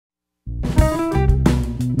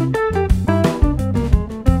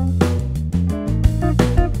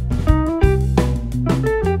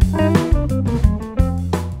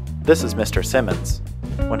This is Mr. Simmons.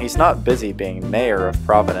 When he's not busy being mayor of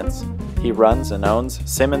Providence, he runs and owns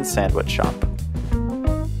Simmons Sandwich Shop.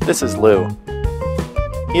 This is Lou.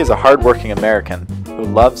 He is a hard-working American who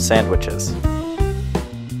loves sandwiches.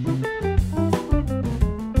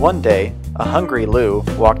 One day, a hungry Lou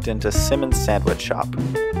walked into Simmons Sandwich Shop.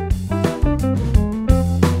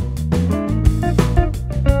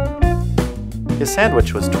 His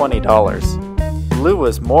sandwich was $20. Lou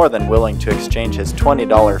was more than willing to exchange his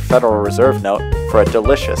 $20 Federal Reserve note for a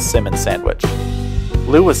delicious Simmons sandwich.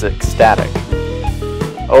 Lou was ecstatic.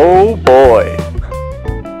 Oh boy!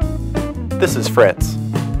 This is Fritz.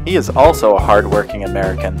 He is also a hard-working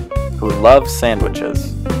American who loves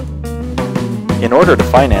sandwiches. In order to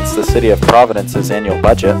finance the city of Providence's annual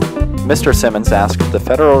budget, Mr. Simmons asked the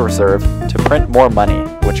Federal Reserve to print more money,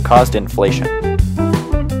 which caused inflation.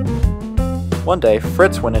 One day,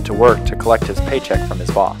 Fritz went into work to collect his paycheck from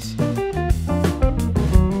his boss.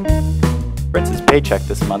 Fritz's paycheck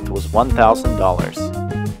this month was $1,000.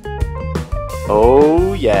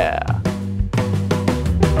 Oh yeah!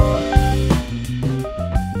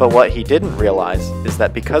 But what he didn't realize is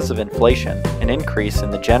that because of inflation, an increase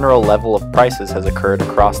in the general level of prices has occurred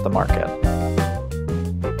across the market.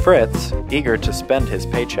 Fritz, eager to spend his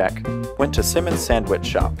paycheck, went to Simmons Sandwich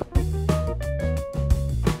Shop.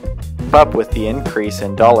 Up with the increase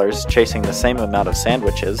in dollars chasing the same amount of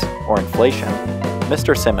sandwiches, or inflation,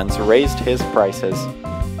 Mr. Simmons raised his prices.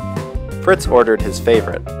 Fritz ordered his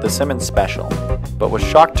favorite, the Simmons Special, but was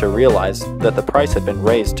shocked to realize that the price had been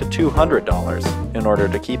raised to $200 in order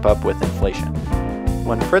to keep up with inflation.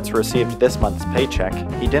 When Fritz received this month's paycheck,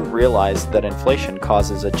 he didn't realize that inflation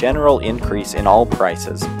causes a general increase in all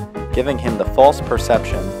prices, giving him the false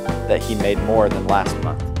perception that he made more than last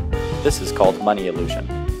month. This is called money illusion.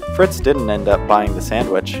 Fritz didn't end up buying the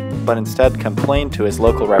sandwich, but instead complained to his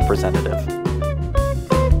local representative.